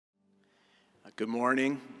Good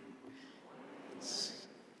morning. It's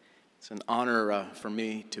an honor for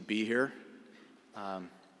me to be here. I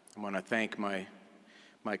want to thank my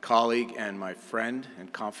colleague and my friend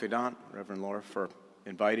and confidant, Reverend Laura, for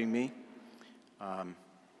inviting me.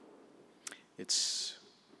 It's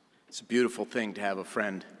a beautiful thing to have a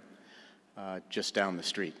friend just down the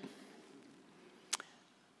street.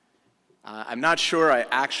 I'm not sure I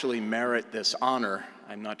actually merit this honor.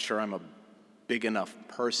 I'm not sure I'm a big enough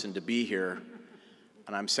person to be here.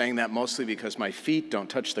 And I'm saying that mostly because my feet don't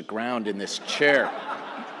touch the ground in this chair.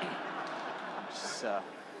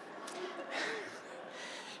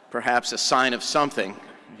 Perhaps a sign of something.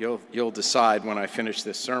 You'll decide when I finish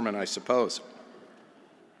this sermon, I suppose.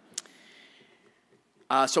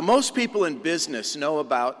 So most people in business know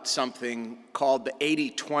about something called the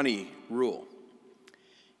 80-20 rule.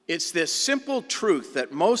 It's this simple truth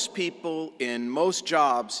that most people in most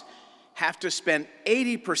jobs have to spend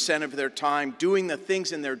 80% of their time doing the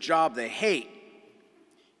things in their job they hate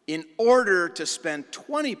in order to spend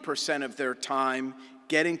 20% of their time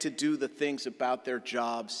getting to do the things about their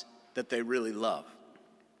jobs that they really love.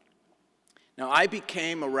 Now, I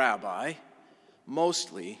became a rabbi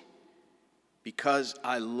mostly because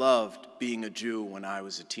I loved being a Jew when I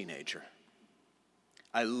was a teenager.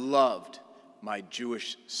 I loved my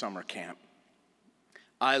Jewish summer camp.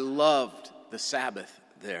 I loved the Sabbath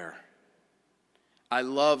there. I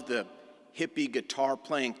loved the hippie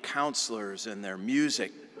guitar-playing counselors and their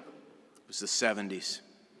music. It was the 70s.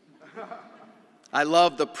 I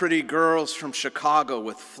loved the pretty girls from Chicago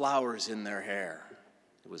with flowers in their hair.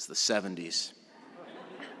 It was the 70s.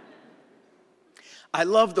 I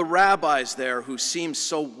loved the rabbis there who seemed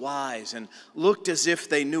so wise and looked as if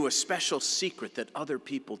they knew a special secret that other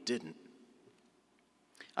people didn't.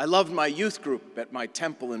 I loved my youth group at my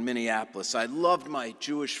temple in Minneapolis. I loved my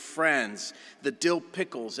Jewish friends, the dill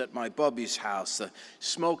pickles at my bubby's house, the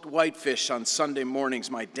smoked whitefish on Sunday mornings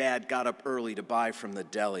my dad got up early to buy from the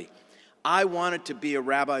deli. I wanted to be a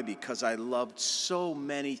rabbi because I loved so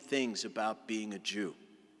many things about being a Jew.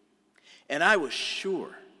 And I was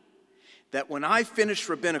sure that when I finished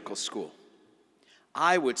rabbinical school,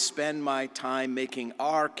 I would spend my time making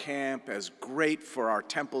our camp as great for our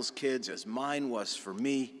temple's kids as mine was for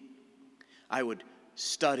me. I would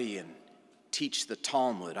study and teach the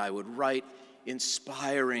Talmud. I would write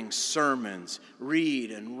inspiring sermons,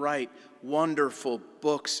 read and write wonderful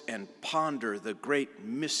books, and ponder the great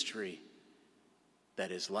mystery that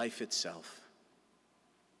is life itself.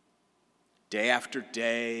 Day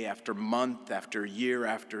after month, after year,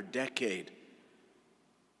 after decade,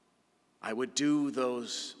 I would do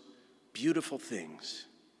those beautiful things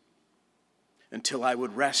until I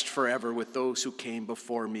would rest forever with those who came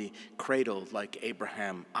before me, cradled like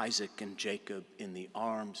Abraham, Isaac, and Jacob in the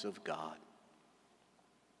arms of God.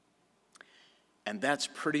 And that's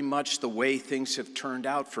pretty much the way things have turned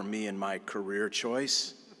out for me in my career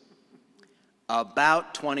choice,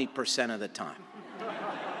 about 20% of the time.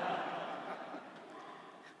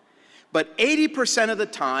 But 80% of the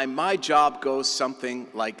time, my job goes something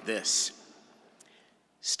like this.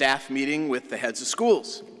 Staff meeting with the heads of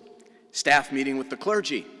schools, staff meeting with the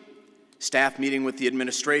clergy, staff meeting with the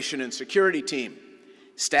administration and security team,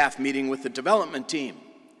 staff meeting with the development team,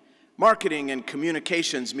 marketing and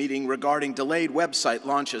communications meeting regarding delayed website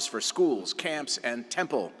launches for schools, camps, and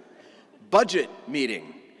temple, budget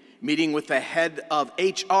meeting, meeting with the head of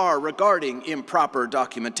HR regarding improper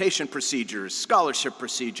documentation procedures, scholarship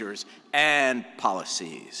procedures, and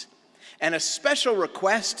policies. And a special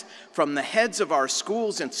request from the heads of our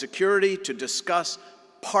schools and security to discuss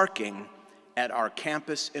parking at our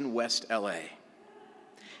campus in West LA.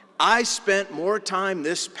 I spent more time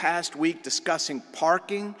this past week discussing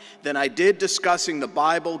parking than I did discussing the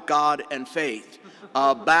Bible, God, and faith.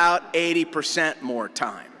 About 80% more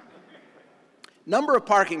time. Number of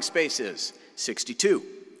parking spaces, 62.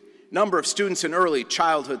 Number of students in early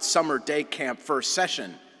childhood summer day camp first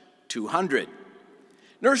session, 200.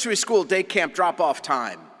 Nursery school day camp drop-off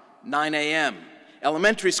time, 9 a.m.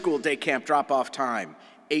 Elementary school day camp drop-off time,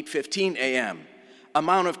 8:15 a.m.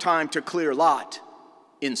 Amount of time to clear lot,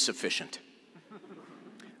 insufficient.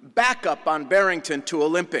 Backup on Barrington to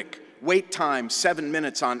Olympic, wait time 7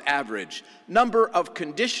 minutes on average. Number of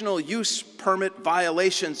conditional use permit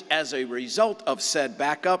violations as a result of said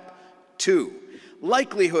backup, 2.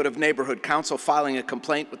 Likelihood of neighborhood council filing a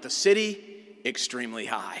complaint with the city, extremely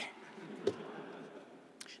high.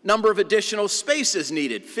 Number of additional spaces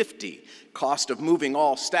needed, 50. Cost of moving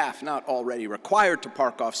all staff not already required to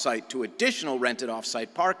park off-site to additional rented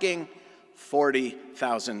off-site parking,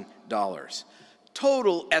 $40,000.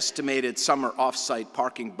 Total estimated summer off-site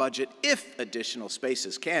parking budget, if additional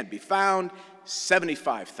spaces can be found,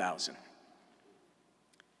 $75,000.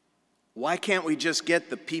 Why can't we just get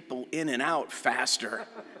the people in and out faster?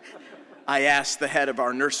 I asked the head of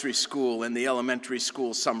our nursery school and the elementary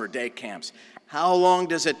school summer day camps. How long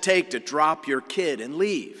does it take to drop your kid and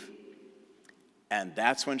leave? And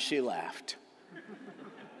that's when she laughed.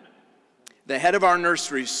 The head of our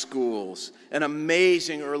nursery schools, an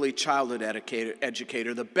amazing early childhood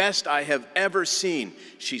educator, the best I have ever seen.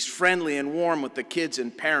 She's friendly and warm with the kids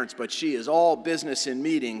and parents, but she is all business in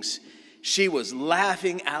meetings. She was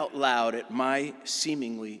laughing out loud at my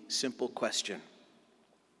seemingly simple question.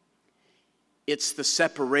 It's the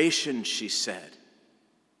separation, she said.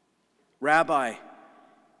 Rabbi,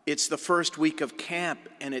 it's the first week of camp,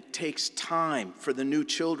 and it takes time for the new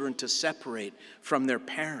children to separate from their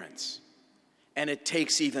parents. And it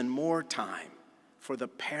takes even more time for the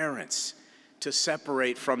parents to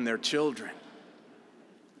separate from their children.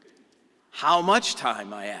 How much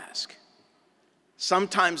time, I ask.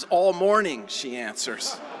 Sometimes all morning, she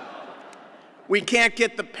answers. We can't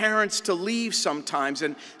get the parents to leave sometimes,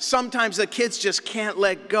 and sometimes the kids just can't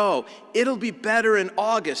let go. It'll be better in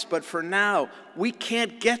August, but for now, we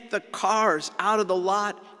can't get the cars out of the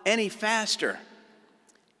lot any faster.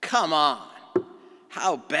 Come on.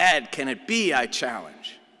 How bad can it be, I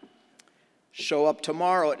challenge. Show up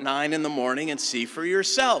tomorrow at 9 in the morning and see for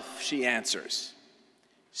yourself, she answers.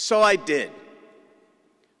 So I did.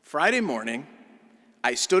 Friday morning,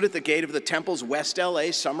 I stood at the gate of the Temple's West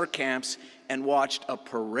LA summer camps and watched a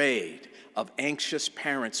parade of anxious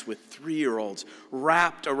parents with 3-year-olds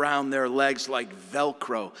wrapped around their legs like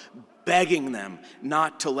Velcro, begging them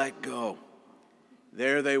not to let go.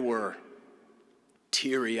 There they were,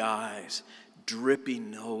 teary eyes, drippy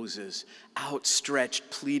noses, outstretched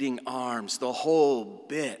pleading arms, the whole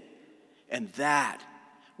bit. And that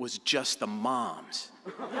was just the moms.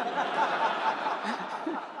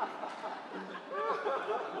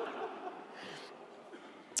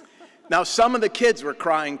 Now, some of the kids were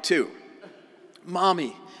crying too.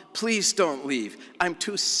 Mommy, please don't leave. I'm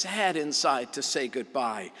too sad inside to say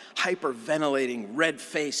goodbye. Hyperventilating,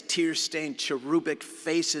 red-faced, tear-stained, cherubic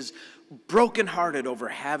faces, brokenhearted over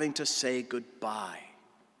having to say goodbye.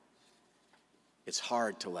 It's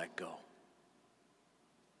hard to let go.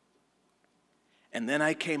 And then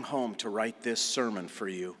I came home to write this sermon for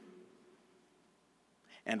you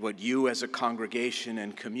and what you as a congregation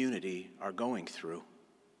and community are going through.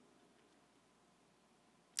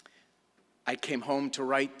 I came home to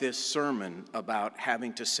write this sermon about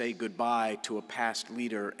having to say goodbye to a past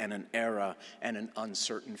leader and an era and an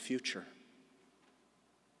uncertain future.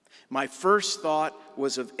 My first thought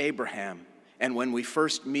was of Abraham, and when we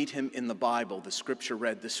first meet him in the Bible, the scripture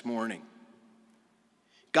read this morning.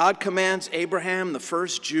 God commands Abraham, the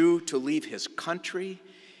first Jew, to leave his country,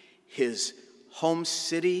 his home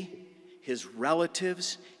city, his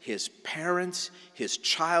relatives, his parents, his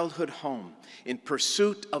childhood home, in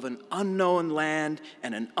pursuit of an unknown land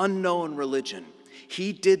and an unknown religion.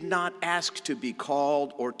 He did not ask to be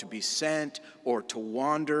called or to be sent or to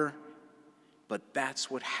wander, but that's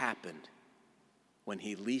what happened when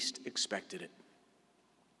he least expected it.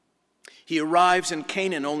 He arrives in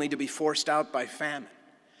Canaan only to be forced out by famine.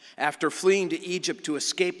 After fleeing to Egypt to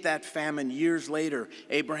escape that famine years later,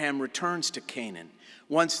 Abraham returns to Canaan.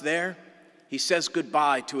 Once there, he says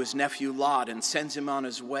goodbye to his nephew Lot and sends him on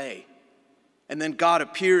his way. And then God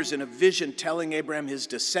appears in a vision telling Abraham his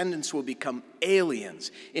descendants will become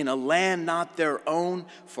aliens in a land not their own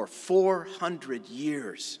for 400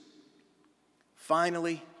 years.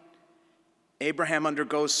 Finally, Abraham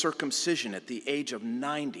undergoes circumcision at the age of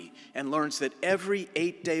 90 and learns that every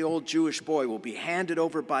 8-day-old Jewish boy will be handed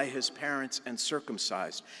over by his parents and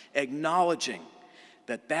circumcised, acknowledging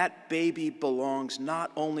that that baby belongs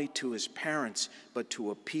not only to his parents, but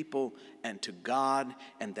to a people and to God,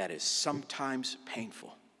 and that is sometimes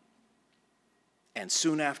painful. And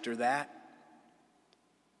soon after that,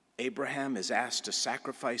 Abraham is asked to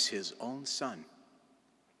sacrifice his own son.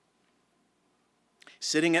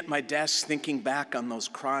 Sitting at my desk thinking back on those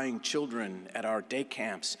crying children at our day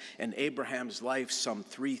camps and Abraham's life some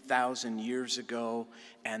 3,000 years ago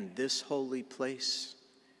and this holy place,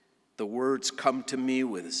 the words come to me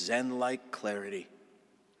with Zen-like clarity.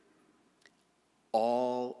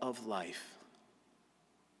 All of life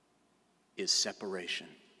is separation.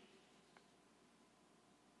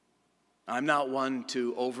 I'm not one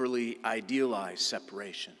to overly idealize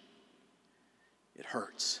separation. It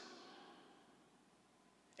hurts.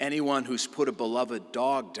 Anyone who's put a beloved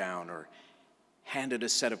dog down or handed a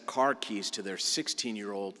set of car keys to their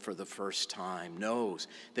 16-year-old for the first time knows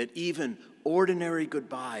that even ordinary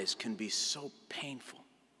goodbyes can be so painful.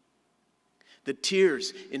 The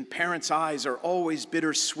tears in parents' eyes are always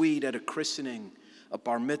bittersweet at a christening, a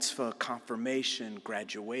bar mitzvah, confirmation,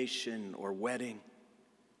 graduation, or wedding.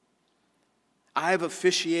 I've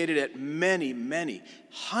officiated at many, many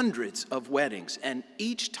hundreds of weddings, and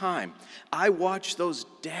each time I watch those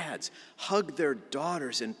dads hug their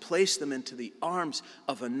daughters and place them into the arms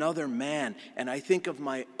of another man, and I think of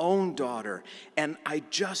my own daughter, and I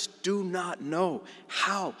just do not know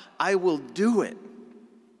how I will do it.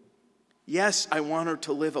 Yes, I want her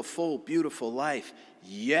to live a full, beautiful life.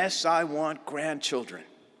 Yes, I want grandchildren.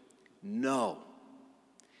 No,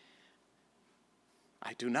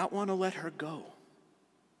 I do not want to let her go.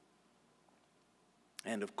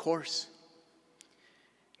 And of course,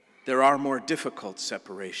 there are more difficult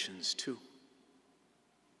separations too.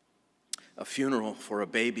 A funeral for a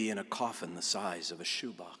baby in a coffin the size of a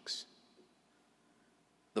shoebox.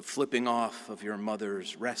 The flipping off of your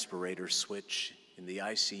mother's respirator switch in the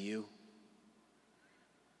ICU.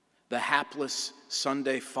 The hapless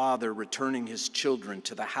Sunday father returning his children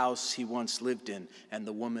to the house he once lived in and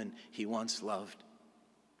the woman he once loved.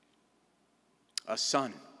 A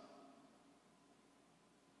son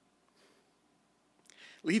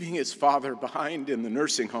leaving his father behind in the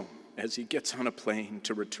nursing home as he gets on a plane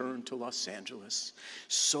to return to Los Angeles,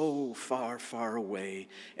 so far, far away,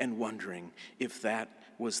 and wondering if that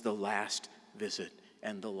was the last visit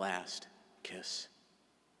and the last kiss.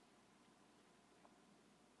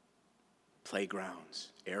 Playgrounds,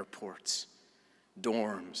 airports,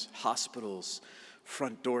 dorms, hospitals,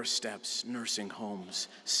 front doorsteps, nursing homes,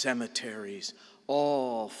 cemeteries,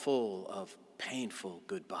 all full of painful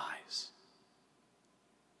goodbyes.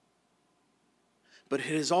 But it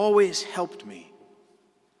has always helped me,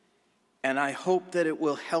 and I hope that it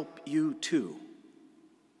will help you too,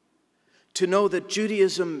 to know that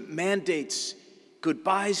Judaism mandates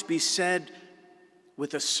goodbyes be said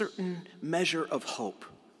with a certain measure of hope.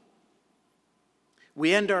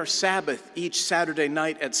 We end our Sabbath each Saturday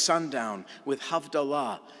night at sundown with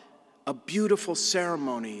Havdalah, a beautiful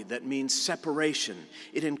ceremony that means separation.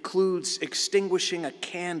 It includes extinguishing a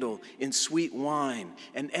candle in sweet wine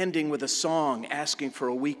and ending with a song asking for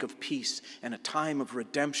a week of peace and a time of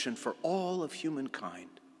redemption for all of humankind.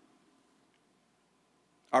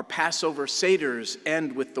 Our Passover Seders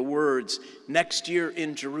end with the words, "Next year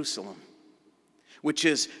in Jerusalem," which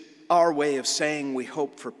is our way of saying we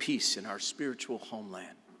hope for peace in our spiritual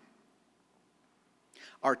homeland.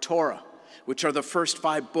 Our Torah, which are the first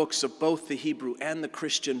 5 books of both the Hebrew and the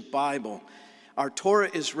Christian Bible, our Torah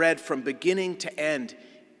is read from beginning to end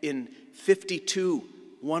in 52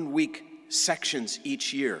 one-week sections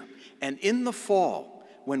each year. And in the fall,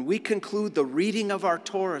 when we conclude the reading of our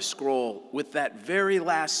Torah scroll with that very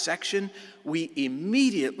last section, we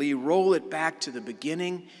immediately roll it back to the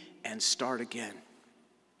beginning and start again.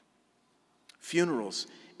 Funerals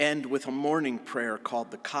end with a morning prayer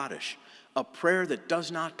called the Kaddish, a prayer that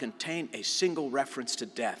does not contain a single reference to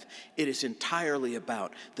death. It is entirely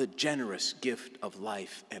about the generous gift of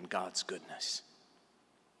life and God's goodness.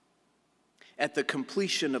 At the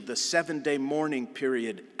completion of the 7-day mourning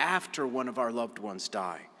period after one of our loved ones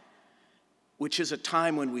die, which is a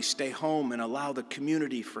time when we stay home and allow the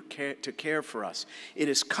community to care for us, it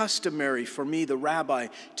is customary for me, the rabbi,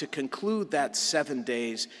 to conclude that 7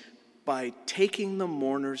 days by taking the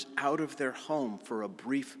mourners out of their home for a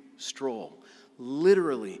brief stroll,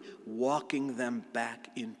 literally walking them back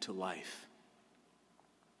into life.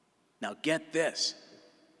 Now get this,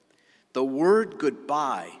 the word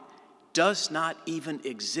goodbye does not even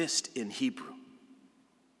exist in Hebrew.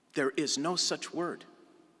 There is no such word.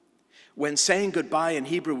 When saying goodbye in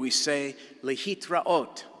Hebrew, we say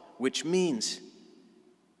lehitraot, which means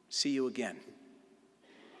see you again.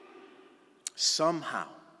 Somehow,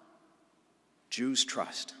 Jews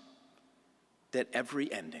trust that every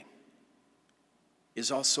ending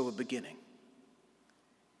is also a beginning,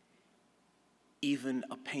 even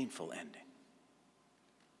a painful ending.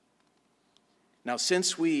 Now,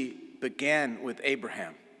 since we began with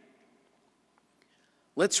Abraham,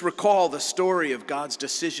 let's recall the story of God's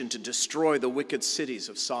decision to destroy the wicked cities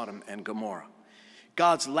of Sodom and Gomorrah.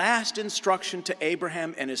 God's last instruction to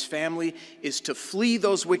Abraham and his family is to flee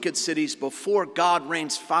those wicked cities before God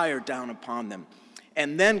rains fire down upon them.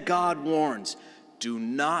 And then God warns, do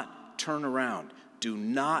not turn around. Do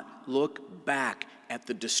not look back at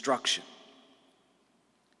the destruction.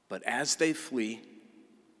 But as they flee,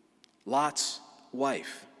 Lot's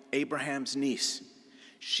wife, Abraham's niece,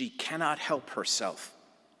 she cannot help herself.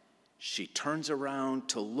 she turns around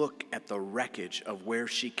to look at the wreckage of where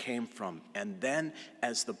she came from. And then,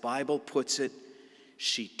 as the Bible puts it,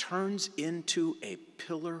 she turns into a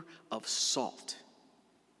pillar of salt.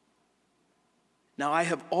 Now, I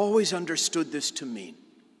have always understood this to mean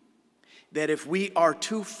that if we are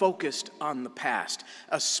too focused on the past,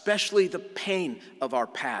 especially the pain of our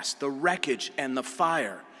past, the wreckage and the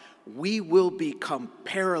fire, we will become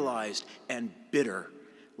paralyzed and bitter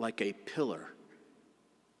like a pillar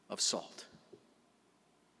of salt.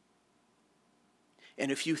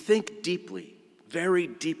 And if you think deeply, very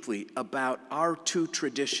deeply about our two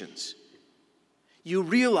traditions, you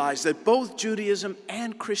realize that both Judaism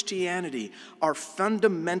and Christianity are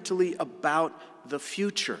fundamentally about the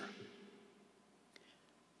future.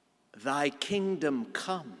 Thy kingdom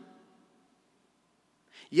come.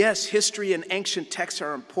 Yes, history and ancient texts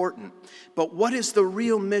are important, but what is the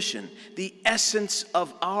real mission, the essence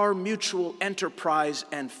of our mutual enterprise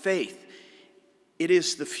and faith? It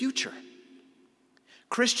is the future.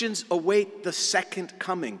 Christians await the second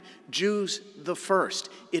coming, Jews the first.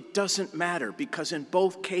 It doesn't matter, because in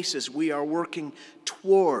both cases we are working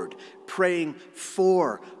toward, praying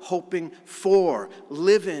for, hoping for,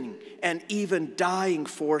 living, and even dying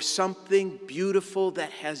for something beautiful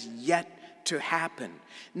that has yet to happen.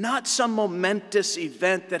 Not some momentous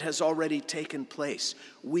event that has already taken place.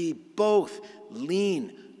 We both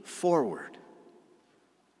lean forward.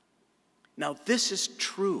 Now, this is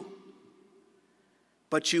true,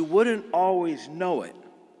 but you wouldn't always know it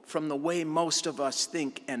from the way most of us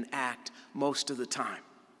think and act most of the time.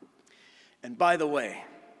 And by the way,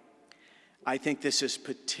 I think this is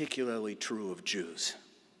particularly true of Jews.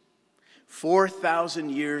 4,000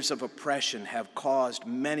 years of oppression have caused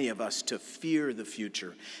many of us to fear the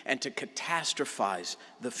future and to catastrophize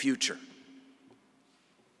the future.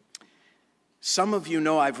 Some of you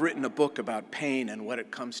know I've written a book about pain and what it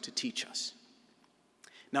comes to teach us.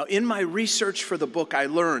 Now, in my research for the book, I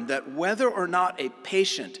learned that whether or not a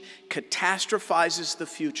patient catastrophizes the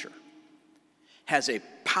future has a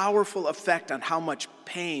powerful effect on how much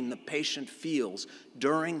pain the patient feels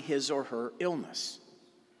during his or her illness.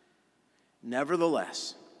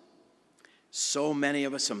 Nevertheless, so many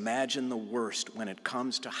of us imagine the worst when it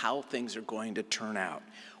comes to how things are going to turn out.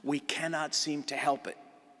 We cannot seem to help it.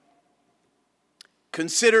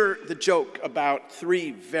 Consider the joke about three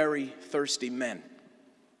very thirsty men.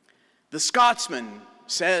 The Scotsman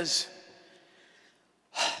says,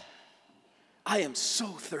 "I am so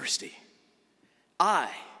thirsty. I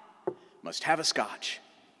must have a scotch."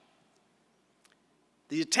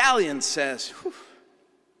 The Italian says, "Whew,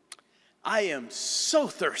 I am so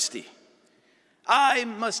thirsty. I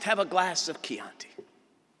must have a glass of Chianti."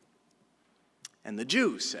 And the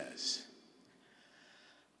Jew says,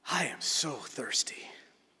 "I am so thirsty.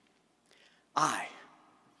 I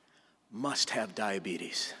must have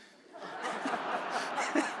diabetes."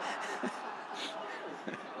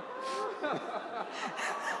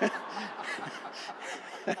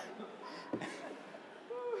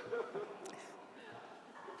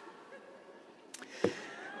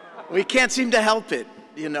 We can't seem to help it,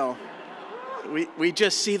 you know. We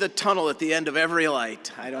just see the tunnel at the end of every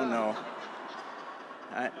light. I don't know.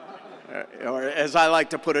 Or as I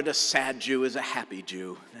like to put it, a sad Jew is a happy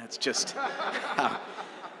Jew. That's just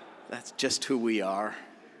who we are.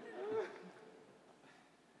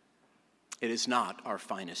 It is not our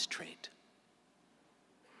finest trait.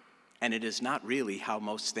 And it is not really how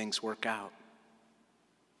most things work out.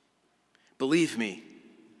 Believe me,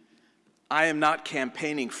 I am not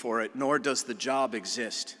campaigning for it, nor does the job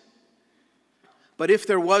exist. But if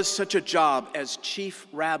there was such a job as chief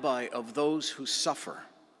rabbi of those who suffer,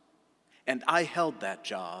 and I held that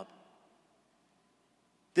job,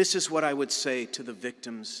 this is what I would say to the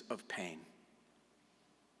victims of pain.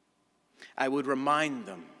 I would remind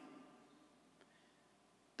them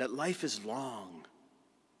that life is long,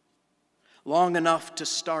 long enough to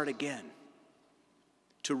start again,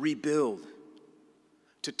 to rebuild,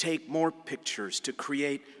 to take more pictures, to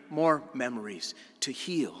create more memories, to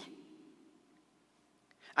heal.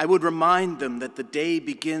 I would remind them that the day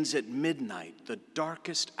begins at midnight, the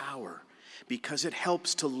darkest hour, because it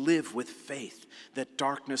helps to live with faith that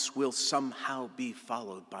darkness will somehow be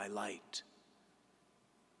followed by light.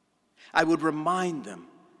 I would remind them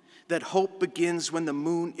that hope begins when the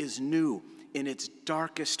moon is new in its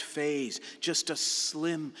darkest phase, just a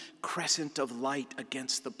slim crescent of light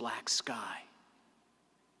against the black sky.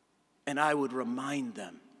 And I would remind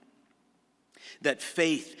them that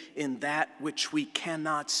faith in that which we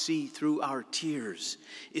cannot see through our tears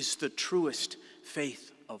is the truest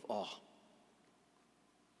faith of all.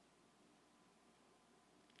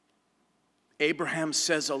 Abraham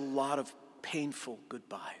says a lot of painful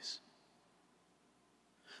goodbyes.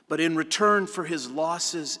 But in return for his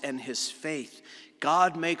losses and his faith,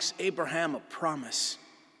 God makes Abraham a promise.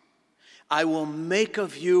 I will make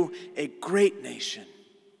of you a great nation,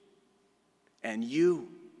 and you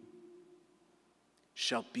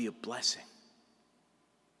shall be a blessing.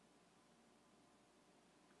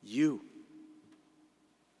 You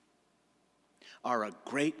are a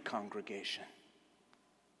great congregation.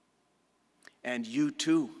 And you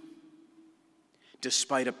too,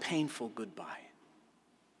 despite a painful goodbye,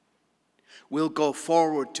 will go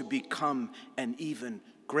forward to become an even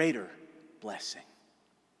greater blessing.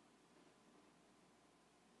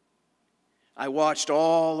 I watched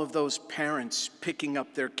all of those parents picking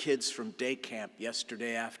up their kids from day camp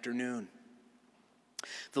yesterday afternoon.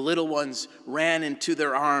 The little ones ran into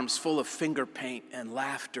their arms full of finger paint and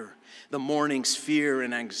laughter, the morning's fear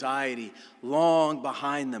and anxiety long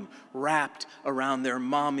behind them, wrapped around their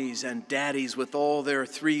mommies and daddies with all their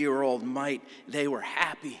 3-year-old might. They were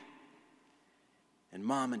happy, and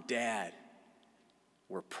mom and dad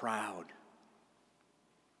were proud.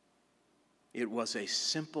 It was a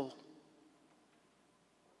simple,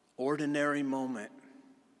 ordinary moment.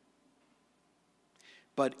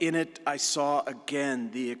 But in it, I saw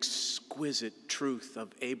again the exquisite truth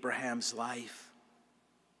of Abraham's life,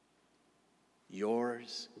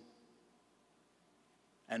 yours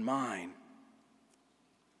and mine.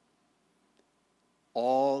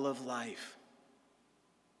 All of life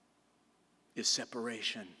is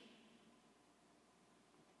separation.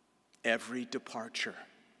 Every departure,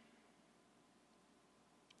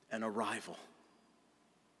 an arrival.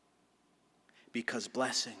 Because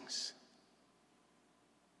blessings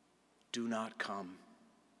do not come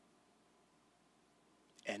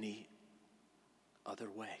any other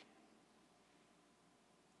way.